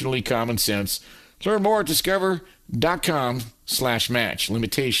exceptionally common sense. Learn more at discover.com/match.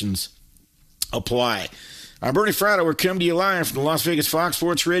 Limitations apply. I'm Bernie Fratto. We're coming to you live from the Las Vegas Fox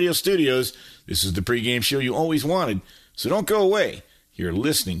Sports Radio studios. This is the pregame show you always wanted, so don't go away. You're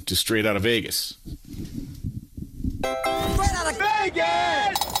listening to Straight Outta Vegas. Straight Outta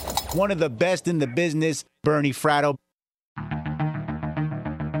Vegas! One of the best in the business, Bernie Fratto.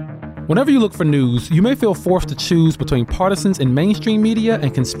 Whenever you look for news, you may feel forced to choose between partisans in mainstream media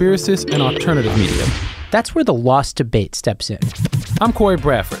and conspiracists in alternative media. That's where the Lost Debate steps in. I'm Corey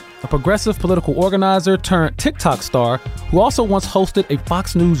Bradford, a progressive political organizer turned TikTok star who also once hosted a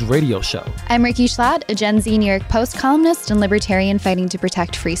Fox News radio show. I'm Ricky Schlatt, a Gen Z New York Post columnist and libertarian fighting to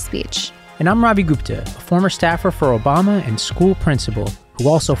protect free speech. And I'm Ravi Gupta, a former staffer for Obama and school principal who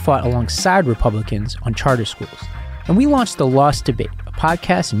also fought alongside Republicans on charter schools. And we launched The Lost Debate, a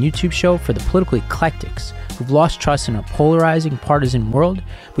podcast and YouTube show for the political eclectics who've lost trust in a polarizing, partisan world,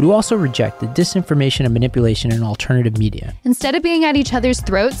 but who also reject the disinformation and manipulation in alternative media. Instead of being at each other's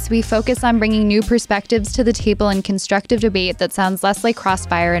throats, we focus on bringing new perspectives to the table and constructive debate that sounds less like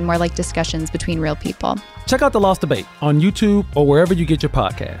crossfire and more like discussions between real people. Check out The Lost Debate on YouTube or wherever you get your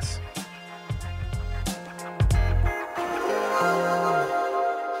podcasts.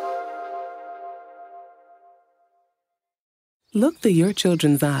 Look through your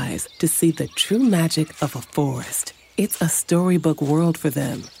children's eyes to see the true magic of a forest. It's a storybook world for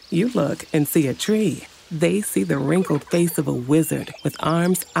them. You look and see a tree. They see the wrinkled face of a wizard with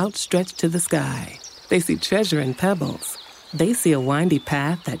arms outstretched to the sky. They see treasure in pebbles. They see a windy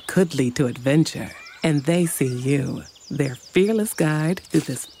path that could lead to adventure. And they see you, their fearless guide through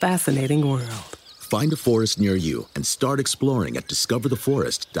this fascinating world. Find a forest near you and start exploring at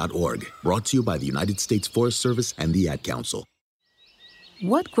discovertheforest.org. Brought to you by the United States Forest Service and the Ad Council.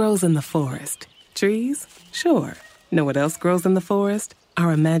 What grows in the forest? Trees? Sure. Know what else grows in the forest?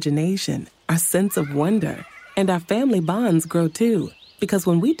 Our imagination, our sense of wonder, and our family bonds grow too. Because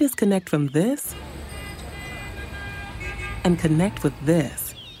when we disconnect from this and connect with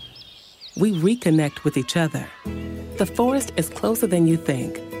this, we reconnect with each other. The forest is closer than you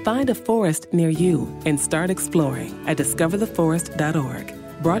think. Find a forest near you and start exploring at discovertheforest.org.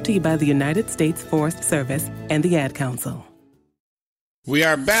 Brought to you by the United States Forest Service and the Ad Council. We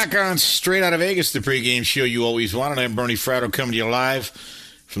are back on Straight Outta Vegas, the pregame show you always wanted. I'm Bernie Fratto coming to you live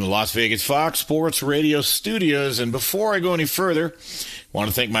from the Las Vegas Fox Sports Radio studios. And before I go any further, I want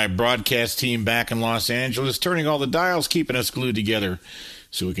to thank my broadcast team back in Los Angeles, turning all the dials, keeping us glued together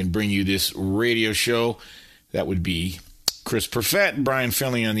so we can bring you this radio show. That would be Chris Perfett and Brian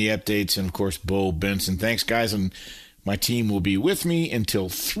Finley on the updates, and, of course, Bo Benson. Thanks, guys, and my team will be with me until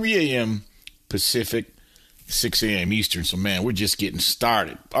 3 a.m. Pacific, 6 a.m. Eastern. So, man, we're just getting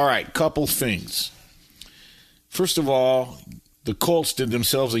started. All right, couple things. First of all, the Colts did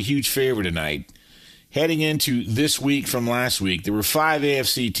themselves a huge favor tonight. Heading into this week from last week, there were 5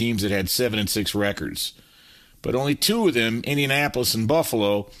 AFC teams that had 7-6 records. But only 2 of them, Indianapolis and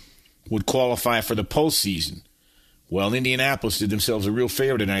Buffalo, would qualify for the postseason. Well, Indianapolis did themselves a real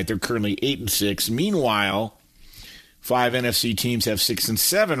favor tonight. They're currently 8-6. Meanwhile, 5 NFC teams have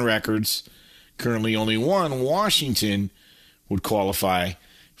 6-7 records. Currently only 1, Washington, would qualify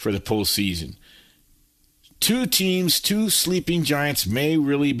for the postseason. 2 teams, 2 sleeping giants may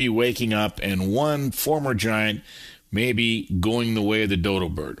really be waking up, and 1 former giant may be going the way of the dodo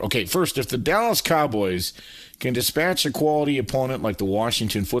bird. Okay, first, if the Dallas Cowboys can dispatch a quality opponent like the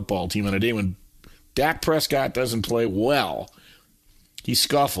Washington football team on a day when Dak Prescott doesn't play well, he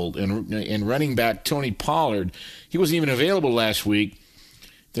scuffled, and running back Tony Pollard, he wasn't even available last week,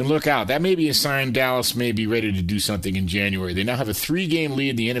 then look out. That may be a sign Dallas may be ready to do something in January. They now have a 3-game lead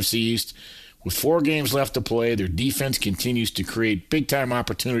in the NFC East with 4 games left to play. Their defense continues to create big-time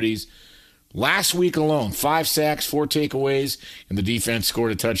opportunities. Last week alone, 5 sacks, 4 takeaways, and the defense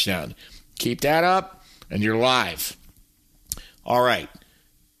scored a touchdown. Keep that up, and you're live. All right.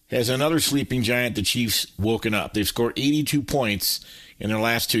 As another sleeping giant, the Chiefs woken up. They've scored 82 points in their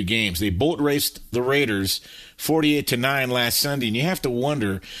last 2 games. They boat raced the Raiders 48-9 last Sunday, and you have to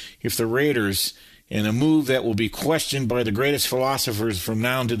wonder if the Raiders, in a move that will be questioned by the greatest philosophers from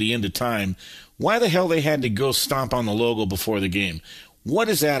now to the end of time, why the hell they had to go stomp on the logo before the game. What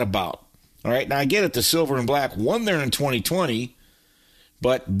is that about? All right, now I get it, the silver and black won there in 2020,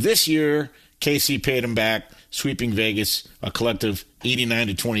 but this year, KC paid them back, sweeping Vegas, a collective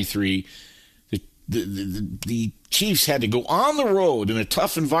 89-23. The Chiefs had to go on the road in a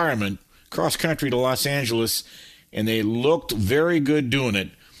tough environment, cross country to Los Angeles, and they looked very good doing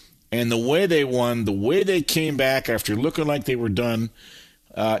it. And the way they won, the way they came back after looking like they were done,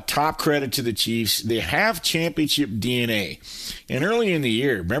 top credit to the Chiefs. They have championship DNA. And early in the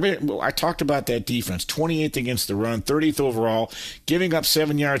year, remember, I talked about that defense, 28th against the run, 30th overall, giving up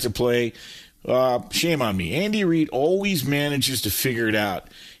 7 yards of play. Shame on me. Andy Reid always manages to figure it out.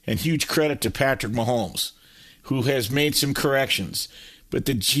 And huge credit to Patrick Mahomes, who has made some corrections. But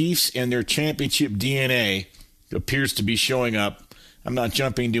the Chiefs and their championship DNA appears to be showing up. I'm not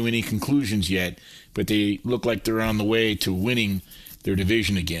jumping to any conclusions yet, but they look like they're on the way to winning their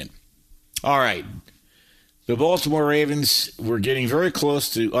division again. All right. The Baltimore Ravens were getting very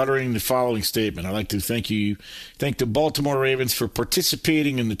close to uttering the following statement. I'd like to thank the Baltimore Ravens for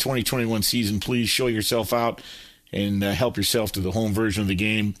participating in the 2021 season. Please show yourself out and help yourself to the home version of the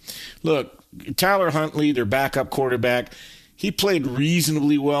game. Look, Tyler Huntley, their backup quarterback, he played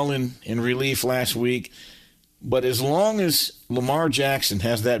reasonably well in relief last week. But as long as Lamar Jackson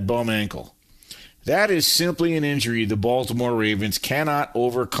has that bum ankle, that is simply an injury the Baltimore Ravens cannot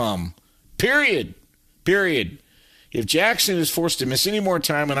overcome. Period. If Jackson is forced to miss any more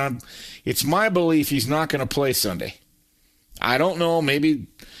time, and it's my belief he's not going to play Sunday. I don't know. Maybe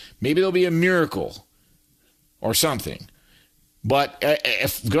there'll be a miracle or something. But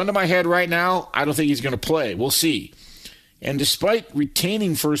if gun to my head right now, I don't think he's going to play. We'll see. And despite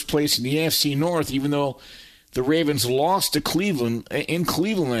retaining first place in the AFC North, even though the Ravens lost to Cleveland in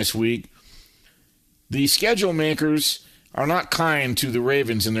Cleveland last week, the schedule makers are not kind to the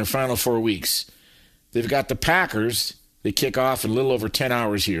Ravens in their final 4 weeks. They've got the Packers. They kick off in a little over 10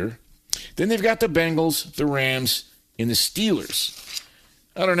 hours here. Then they've got the Bengals, the Rams, and the Steelers.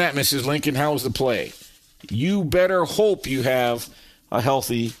 Other than that, Mrs. Lincoln, how was the play? You better hope you have a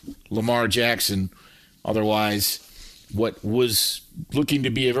healthy Lamar Jackson. Otherwise, what was looking to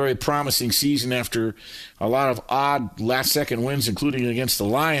be a very promising season after a lot of odd last-second wins, including against the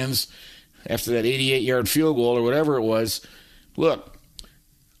Lions, after that 88-yard field goal or whatever it was. Look,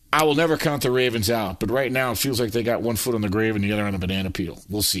 I will never count the Ravens out, but right now it feels like they got one foot on the grave and the other on the banana peel.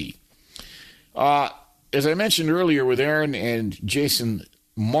 We'll see. As I mentioned earlier with Aaron and Jason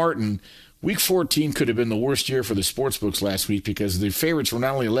Martin, Week 14 could have been the worst year for the sportsbooks last week because the favorites were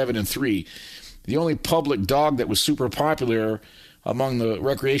not only 11-3, the only public dog that was super popular among the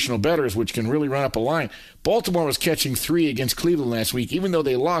recreational bettors, which can really run up a line. Baltimore was catching 3 against Cleveland last week. Even though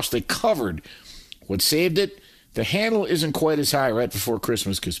they lost, they covered. What saved it? The handle isn't quite as high right before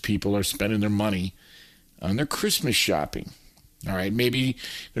Christmas because people are spending their money on their Christmas shopping. All right, maybe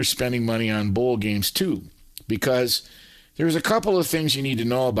they're spending money on bowl games too, because there's a couple of things you need to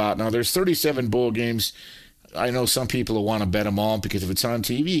know about. Now, there's 37 bowl games. I know some people will want to bet them all because if it's on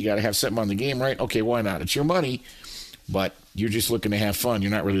TV, you got to have something on the game, right? Okay, why not? It's your money, but you're just looking to have fun.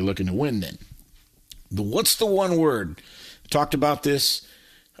 You're not really looking to win then. What's the one word? I talked about this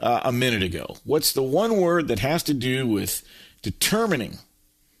a minute ago. What's the one word that has to do with determining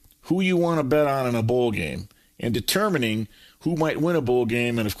who you want to bet on in a bowl game and determining who might win a bowl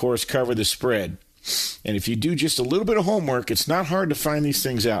game and, of course, cover the spread? And if you do just a little bit of homework, it's not hard to find these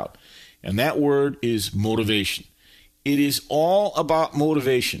things out. And that word is motivation. It is all about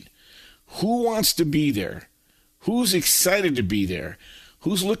motivation. Who wants to be there? Who's excited to be there?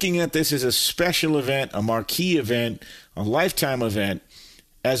 Who's looking at this as a special event, a marquee event, a lifetime event,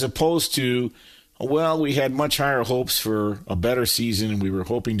 as opposed to, well, we had much higher hopes for a better season and we were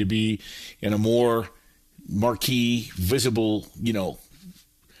hoping to be in a more marquee, visible,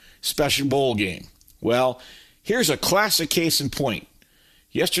 special bowl game. Well, here's a classic case in point.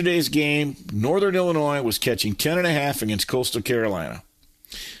 Yesterday's game, Northern Illinois was catching 10.5 against Coastal Carolina.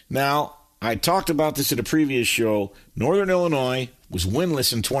 Now, I talked about this at a previous show. Northern Illinois was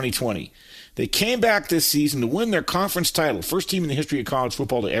winless in 2020. They came back this season to win their conference title. First team in the history of college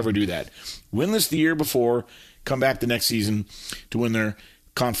football to ever do that. Winless the year before, come back the next season to win their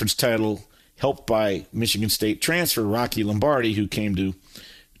conference title, helped by Michigan State transfer Rocky Lombardi, who came to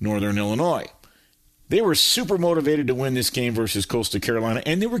Northern Illinois. They were super motivated to win this game versus Coastal Carolina,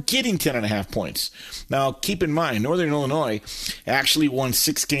 and they were getting 10.5 points. Now, keep in mind, Northern Illinois actually won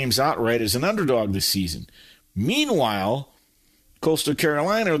 6 games outright as an underdog this season. Meanwhile, Coastal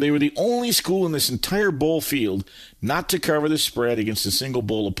Carolina, they were the only school in this entire bowl field not to cover the spread against a single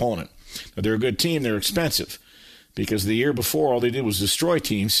bowl opponent. Now, they're a good team. They're expensive because the year before all they did was destroy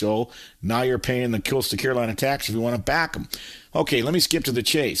teams, so now you're paying the Coastal Carolina tax if you want to back them. Okay, let me skip to the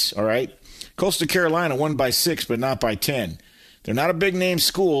chase, all right? Coastal Carolina won by 6, but not by 10. They're not a big-name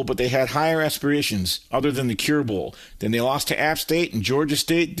school, but they had higher aspirations other than the Cure Bowl. Then they lost to App State and Georgia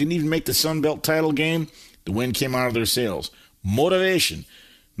State, didn't even make the Sun Belt title game. The win came out of their sails. Motivation.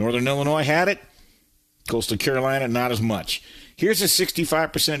 Northern Illinois had it. Coastal Carolina, not as much. Here's a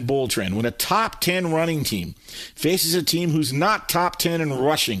 65% bowl trend. When a top 10 running team faces a team who's not top 10 in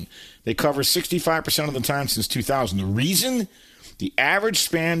rushing, they cover 65% of the time since 2000. The reason? The average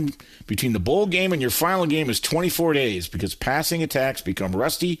span between the bowl game and your final game is 24 days because passing attacks become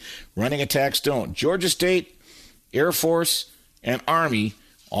rusty, running attacks don't. Georgia State, Air Force, and Army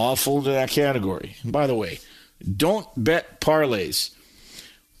all fall into that category. And by the way, don't bet parlays.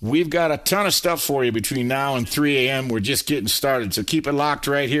 We've got a ton of stuff for you between now and 3 a.m. We're just getting started, so keep it locked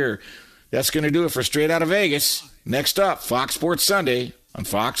right here. That's going to do it for Straight Out of Vegas. Next up, Fox Sports Sunday on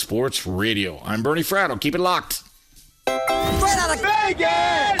Fox Sports Radio. I'm Bernie Fratto. Keep it locked. Straight Out of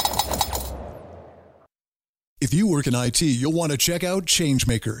Vegas! If you work in IT, you'll want to check out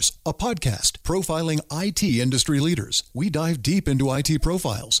Changemakers, a podcast profiling IT industry leaders. We dive deep into IT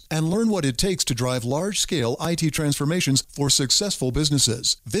profiles and learn what it takes to drive large-scale IT transformations for successful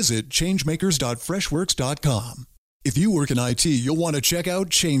businesses. Visit changemakers.freshworks.com. If you work in IT, you'll want to check out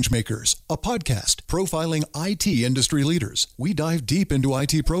Changemakers, a podcast profiling IT industry leaders. We dive deep into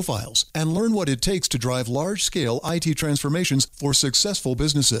IT profiles and learn what it takes to drive large-scale IT transformations for successful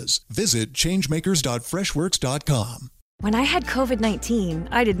businesses. Visit changemakers.freshworks.com. When I had COVID-19,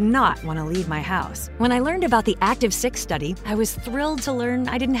 I did not want to leave my house. When I learned about the Active 6 study, I was thrilled to learn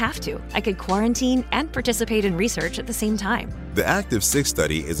I didn't have to. I could quarantine and participate in research at the same time. The Active 6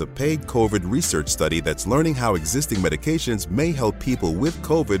 study is a paid COVID research study that's learning how existing medications may help people with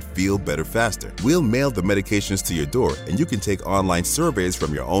COVID feel better faster. We'll mail the medications to your door, and you can take online surveys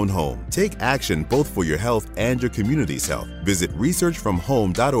from your own home. Take action both for your health and your community's health. Visit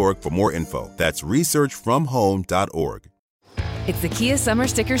researchfromhome.org for more info. That's researchfromhome.org. It's the Kia Summer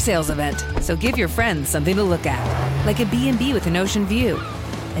Sticker Sales Event, so give your friends something to look at, like a B&B with an ocean view,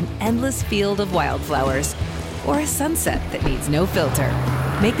 an endless field of wildflowers, or a sunset that needs no filter.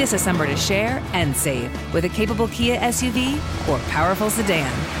 Make this a summer to share and save with a capable Kia SUV or powerful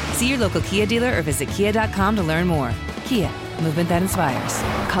sedan. See your local Kia dealer or visit kia.com to learn more. Kia, movement that inspires.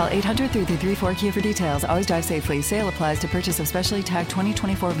 Call 800-3334-KIA for details. Always drive safely. Sale applies to purchase of specially tagged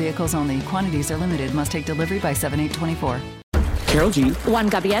 2024 vehicles only. Quantities are limited. Must take delivery by 7/8/24. Karol G, Juan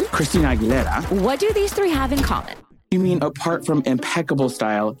Gabriel, Christina Aguilera. What do these three have in common? You mean apart from impeccable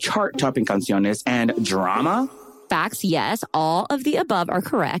style, chart-topping canciones, and drama? Facts, yes, all of the above are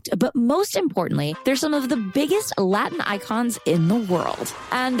correct, but most importantly, they're some of the biggest Latin icons in the world.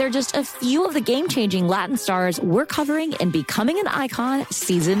 And they're just a few of the game-changing Latin stars we're covering in Becoming an Icon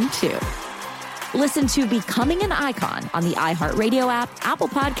Season 2. Listen to Becoming an Icon on the iHeartRadio app, Apple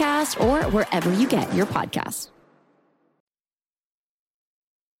Podcasts, or wherever you get your podcasts.